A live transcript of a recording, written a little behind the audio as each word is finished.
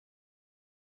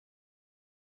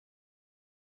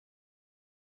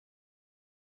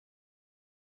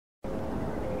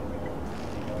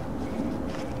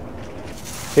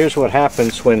here's what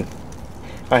happens when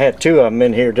I had two of them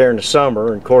in here during the summer,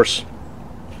 and of course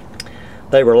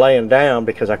they were laying down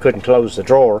because I couldn't close the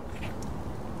drawer.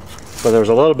 But there was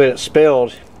a little bit that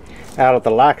spilled out of the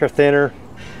lacquer thinner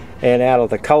and out of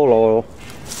the coal oil,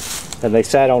 and they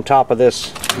sat on top of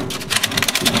this.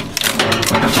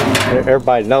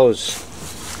 Everybody knows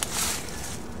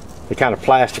the kind of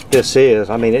plastic this is.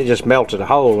 I mean, it just melted a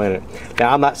hole in it.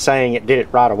 Now, I'm not saying it did it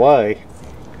right away,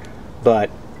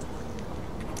 but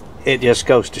it just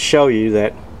goes to show you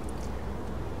that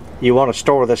you want to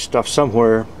store this stuff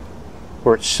somewhere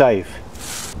where it's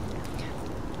safe.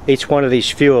 Each one of these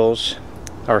fuels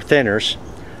or thinners,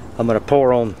 I'm going to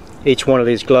pour on each one of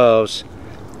these gloves.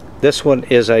 This one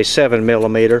is a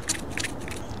 7mm.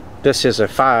 This is a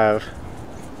 5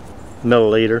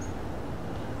 milliliter.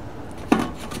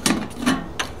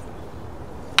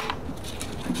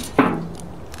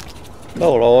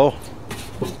 Coal oil.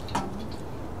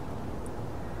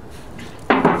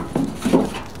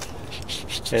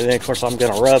 And then of course I'm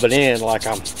going to rub it in like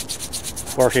I'm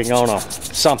working on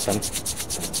something.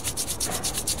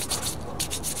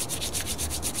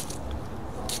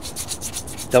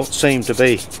 Don't seem to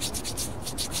be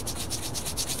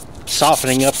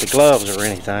softening up the gloves or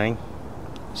anything,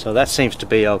 so that seems to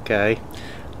be okay.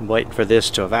 I'm waiting for this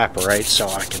to evaporate so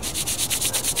I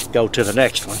can go to the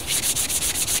next one.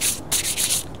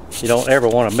 You don't ever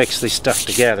want to mix these stuff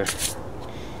together.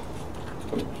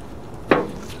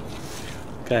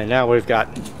 Okay, now we've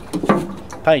got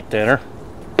paint thinner.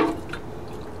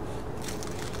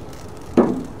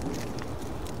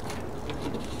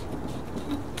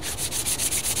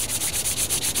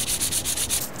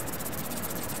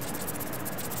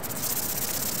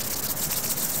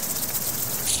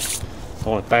 The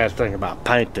only bad thing about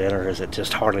paint thinner is it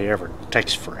just hardly ever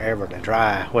takes forever to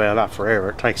dry. Well, not forever,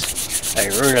 it takes a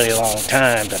really long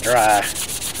time to dry.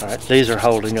 Alright, these are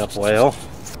holding up well.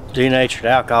 Denatured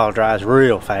alcohol dries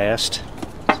real fast.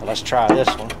 So let's try this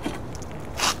one.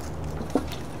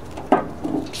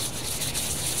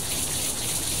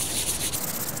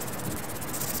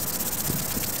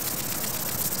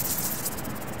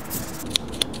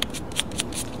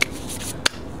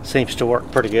 Seems to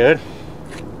work pretty good.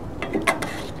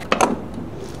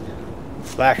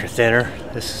 Lacquer thinner.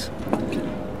 This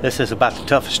is about the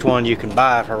toughest one you can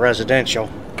buy for residential.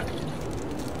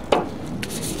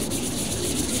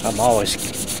 I'm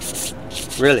always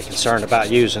really concerned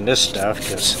about using this stuff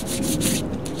because,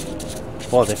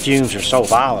 well, the fumes are so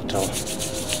volatile.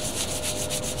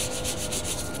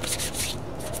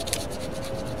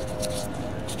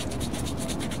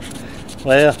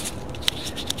 Well,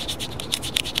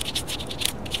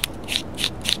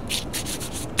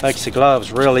 makes the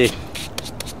gloves really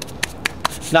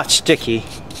not sticky,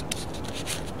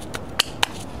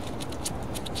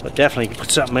 but definitely you put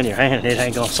something in your hand and it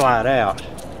ain't gonna slide out.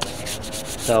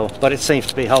 So, but it seems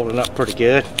to be holding up pretty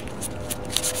good.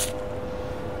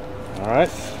 Alright,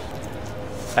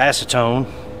 acetone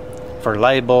for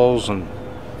labels and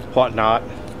whatnot.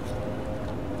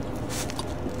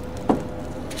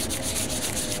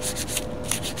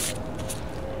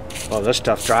 Well, this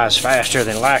stuff dries faster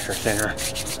than lacquer thinner.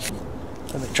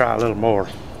 Let me try a little more.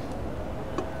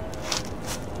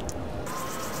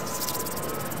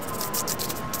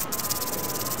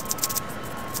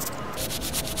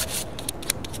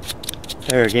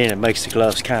 There again, it makes the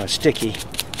gloves kind of sticky.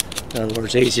 In other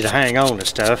words, easy to hang on to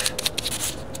stuff.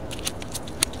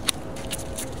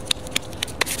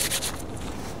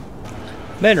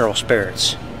 Mineral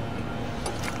spirits.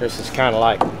 This is kind of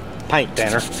like paint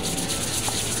thinner.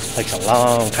 Takes a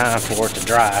long time for it to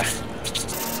dry.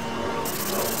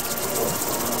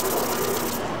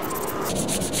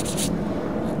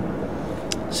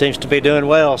 Seems to be doing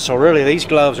well. So really, these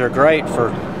gloves are great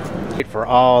for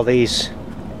all these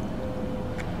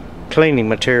cleaning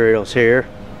materials here.